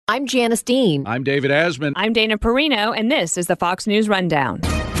I'm Janice Dean. I'm David Asman. I'm Dana Perino, and this is the Fox News Rundown.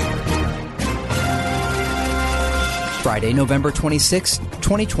 Friday, November 26,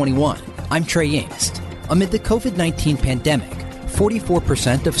 2021. I'm Trey Yingst. Amid the COVID-19 pandemic,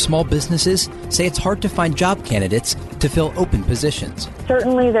 44% of small businesses say it's hard to find job candidates to fill open positions.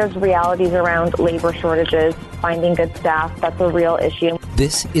 Certainly there's realities around labor shortages, finding good staff. That's a real issue.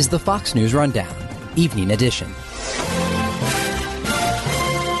 This is the Fox News Rundown, Evening Edition.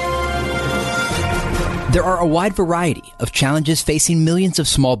 There are a wide variety of challenges facing millions of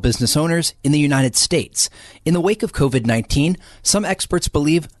small business owners in the United States. In the wake of COVID-19, some experts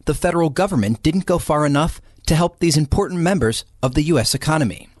believe the federal government didn't go far enough to help these important members of the U.S.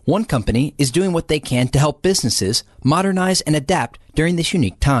 economy. One company is doing what they can to help businesses modernize and adapt during this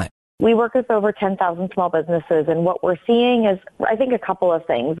unique time. We work with over 10,000 small businesses, and what we're seeing is, I think, a couple of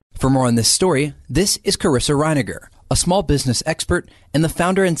things. For more on this story, this is Carissa Reiniger, a small business expert and the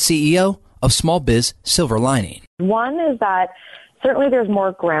founder and CEO of Small Biz Silver Lining. One is that certainly there's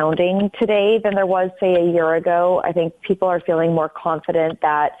more grounding today than there was, say, a year ago. I think people are feeling more confident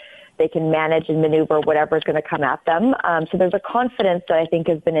that they can manage and maneuver whatever is going to come at them. So there's a confidence that I think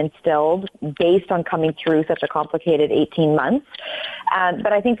has been instilled based on coming through such a complicated 18 months.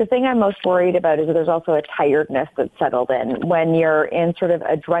 But I think the thing I'm most worried about is that there's also a tiredness that's settled in when you're in sort of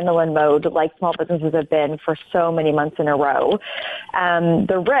adrenaline mode, like small businesses have been for so many months in a row.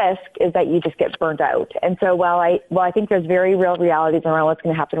 The risk is that you just get burned out. And so while I think there's very real realities around what's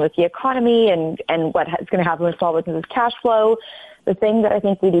going to happen with the economy and what is going to happen with small businesses' cash flow, the thing that I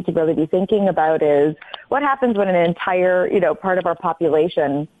think we need to really be thinking about is what happens when an entire, part of our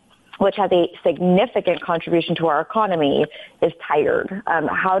population, which has a significant contribution to our economy, is tired.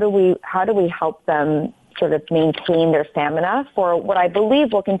 How do we help them sort of maintain their stamina for what I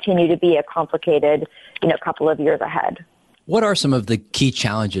believe will continue to be a complicated, couple of years ahead? What are some of the key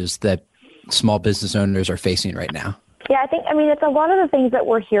challenges that small business owners are facing right now? Yeah, it's a lot of the things that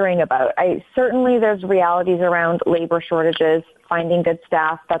we're hearing about. Certainly there's realities around labor shortages, finding good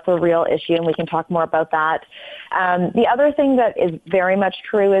staff. That's a real issue, and we can talk more about that. The other thing that is very much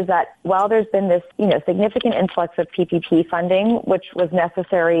true is that while there's been this, significant influx of PPP funding, which was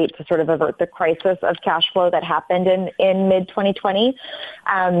necessary to sort of avert the crisis of cash flow that happened in mid-2020,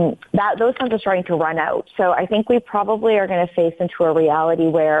 those funds are starting to run out. So I think we probably are going to face into a reality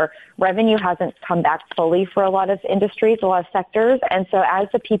where revenue hasn't come back fully for a lot of industries, a lot of sectors. And so as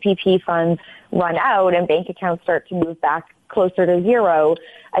the PPP funds run out and bank accounts start to move back closer to zero,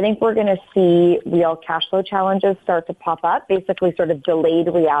 I think we're going to see real cash flow challenges start to pop up, basically sort of delayed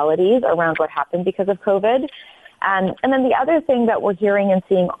realities around what happened because of COVID. And then the other thing that we're hearing and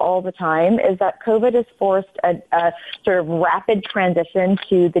seeing all the time is that COVID has forced a sort of rapid transition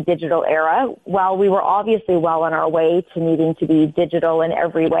to the digital era. While we were obviously well on our way to needing to be digital in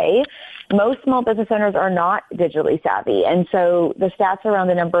every way, most small business owners are not digitally savvy. And so the stats around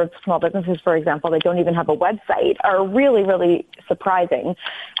the number of small businesses, for example, that don't even have a website are really, really surprising.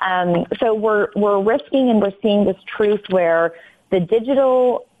 So we're risking and we're seeing this truth where the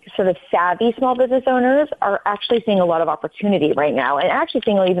digital sort of savvy small business owners are actually seeing a lot of opportunity right now and actually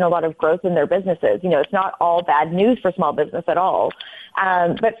seeing even a lot of growth in their businesses. It's not all bad news for small business at all.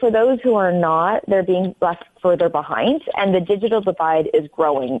 But for those who are not, they're being left further behind, and the digital divide is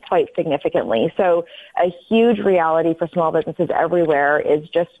growing quite significantly. So a huge reality for small businesses everywhere is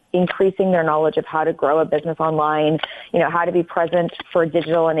just increasing their knowledge of how to grow a business online, how to be present for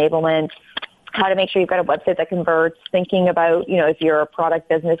digital enablement, how to make sure you've got a website that converts, thinking about, if you're a product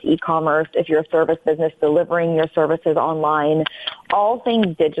business, e-commerce, if you're a service business, delivering your services online. All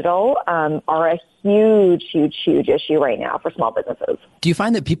things digital are a huge, huge, huge issue right now for small businesses. Do you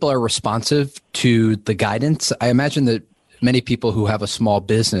find that people are responsive to the guidance? I imagine that many people who have a small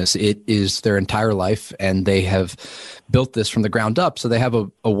business, it is their entire life and they have built this from the ground up. So they have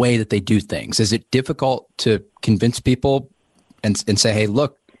a way that they do things. Is it difficult to convince people and say, hey,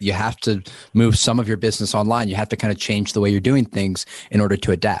 look, you have to move some of your business online. You have to kind of change the way you're doing things in order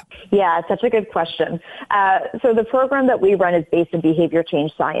to adapt. Yeah, it's such a good question. So the program that we run is based in behavior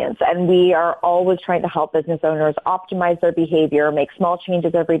change science, and we are always trying to help business owners optimize their behavior, make small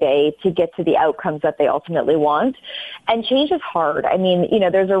changes every day to get to the outcomes that they ultimately want. And change is hard.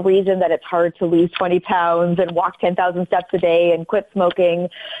 There's a reason that it's hard to lose 20 pounds and walk 10,000 steps a day and quit smoking.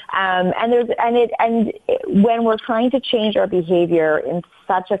 And when we're trying to change our behavior in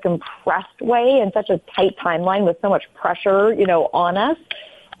such a compressed way and such a tight timeline with so much pressure, on us,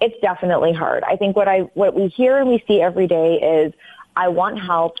 it's definitely hard. I think what we hear and we see every day is, I want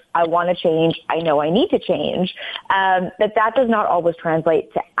help, I want to change, I know I need to change, but that does not always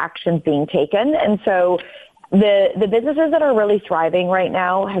translate to actions being taken. And so The businesses that are really thriving right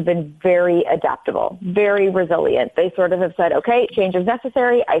now have been very adaptable, very resilient. They sort of have said, okay, change is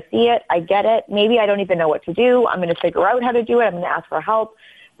necessary. I see it. I get it. Maybe I don't even know what to do. I'm going to figure out how to do it. I'm going to ask for help,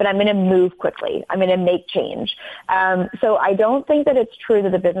 but I'm going to move quickly. I'm going to make change. So I don't think that it's true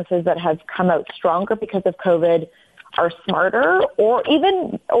that the businesses that have come out stronger because of COVID are smarter, or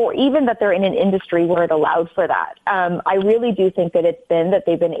even that they're in an industry where it allowed for that. I really do think that it's been that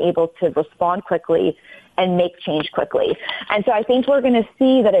they've been able to respond quickly and make change quickly. And so I think we're going to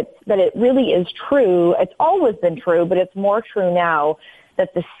see that it really is true. It's always been true, but it's more true now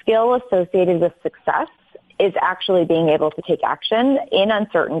that the skill associated with success is actually being able to take action in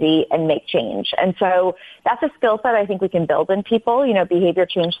uncertainty and make change. And so that's a skill set I think we can build in people. You know, behavior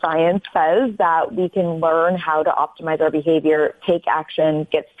change science says that we can learn how to optimize our behavior, take action,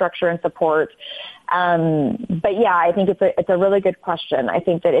 get structure and support. But yeah, I think it's a really good question. I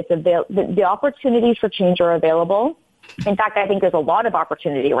think that the opportunities for change are available. In fact, I think there's a lot of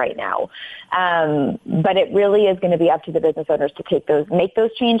opportunity right now. But it really is going to be up to the business owners to make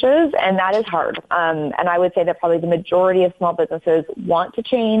those changes, and that is hard. And I would say that probably the majority of small businesses want to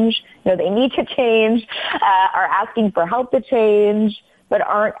change, they need to change, are asking for help to change, but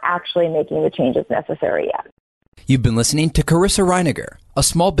aren't actually making the changes necessary yet. You've been listening to Carissa Reiniger, a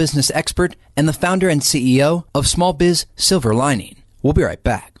small business expert and the founder and CEO of Small Biz Silver Lining. We'll be right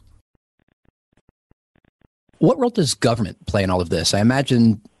back. What role does government play in all of this? I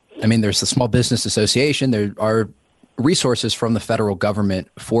imagine, there's the Small Business Association. There are resources from the federal government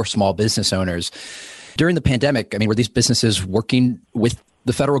for small business owners. During the pandemic, were these businesses working with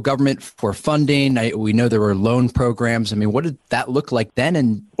the federal government for funding? We know there were loan programs. What did that look like then,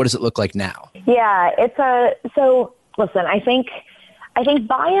 and what does it look like now? Yeah, so listen, I think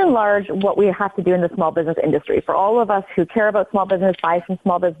by and large, what we have to do in the small business industry, for all of us who care about small business, buy from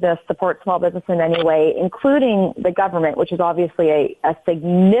small business, support small business in any way, including the government, which is obviously a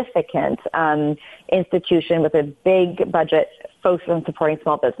significant institution with a big budget focused on supporting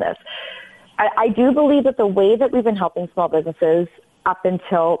small business. I do believe that the way that we've been helping small businesses up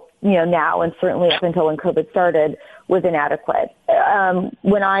until now, and certainly up until when COVID started, was inadequate.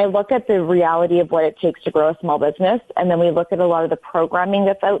 When I look at the reality of what it takes to grow a small business, and then we look at a lot of the programming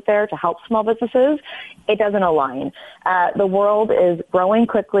that's out there to help small businesses, it doesn't align. The world is growing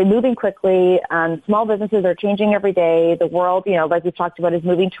quickly, moving quickly. Small businesses are changing every day. The world, like we've talked about, is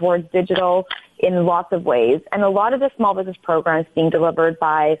moving towards digital in lots of ways. And a lot of the small business programs being delivered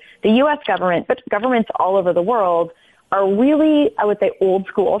by the U.S. government, but governments all over the world, are really, I would say, old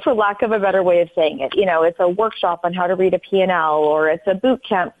school, for lack of a better way of saying it. It's a workshop on how to read a P&L, or it's a boot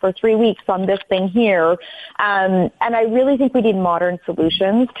camp for 3 weeks on this thing here. And I really think we need modern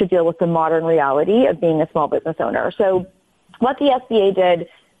solutions to deal with the modern reality of being a small business owner. So what the SBA did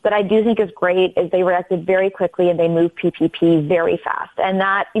that I do think is great is they reacted very quickly and they moved PPP very fast. And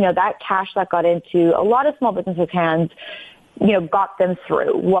that, that cash that got into a lot of small businesses' hands got them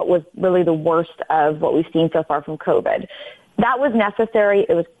through what was really the worst of what we've seen so far from COVID. That was necessary.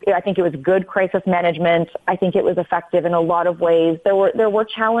 I think it was good crisis management. I think it was effective in a lot of ways. There were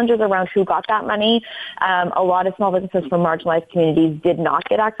challenges around who got that money. A lot of small businesses from marginalized communities did not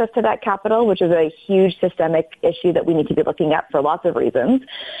get access to that capital, which is a huge systemic issue that we need to be looking at for lots of reasons.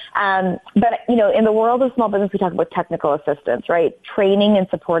 But in the world of small business, we talk about technical assistance, right? Training and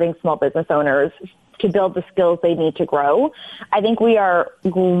supporting small business owners to build the skills they need to grow. I think we are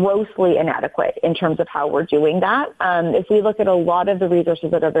grossly inadequate in terms of how we're doing that. If we look at a lot of the resources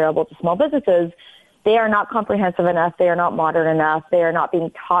that are available to small businesses, they are not comprehensive enough. They are not modern enough. They are not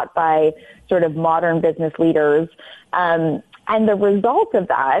being taught by sort of modern business leaders. And the result of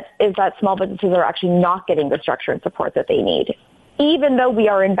that is that small businesses are actually not getting the structure and support that they need, even though we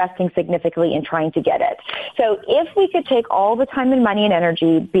are investing significantly in trying to get it. So if we could take all the time and money and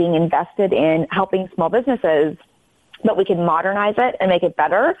energy being invested in helping small businesses, but we can modernize it and make it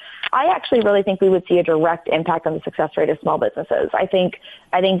better, I actually really think we would see a direct impact on the success rate of small businesses. I think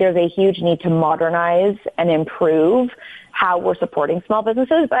there's a huge need to modernize and improve how we're supporting small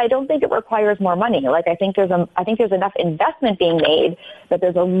businesses, but I don't think it requires more money. I think there's enough investment being made that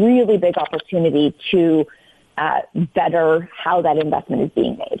there's a really big opportunity to better how that investment is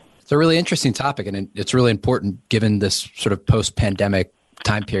being made. It's a really interesting topic, and it's really important given this sort of post-pandemic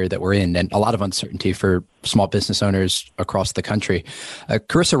time period that we're in, and a lot of uncertainty for small business owners across the country.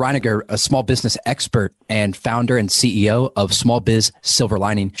 Carissa Reiniger, a small business expert and founder and CEO of Small Biz Silver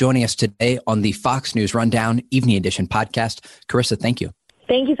Lining, joining us today on the Fox News Rundown Evening Edition podcast. Carissa, thank you.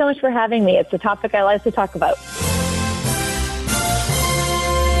 Thank you so much for having me. It's a topic I like to talk about.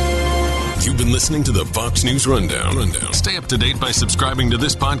 You've been listening to the Fox News Rundown. Stay up to date by subscribing to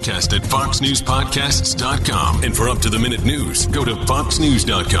this podcast at foxnewspodcasts.com. And for up-to-the-minute news, go to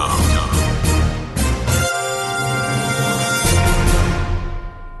foxnews.com.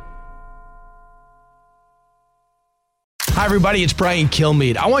 Hi, everybody. It's Brian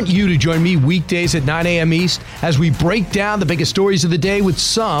Kilmeade. I want you to join me weekdays at 9 a.m. East as we break down the biggest stories of the day with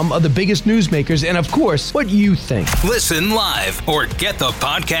some of the biggest newsmakers and, of course, what you think. Listen live or get the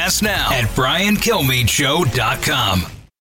podcast now at BrianKilmeadeShow.com.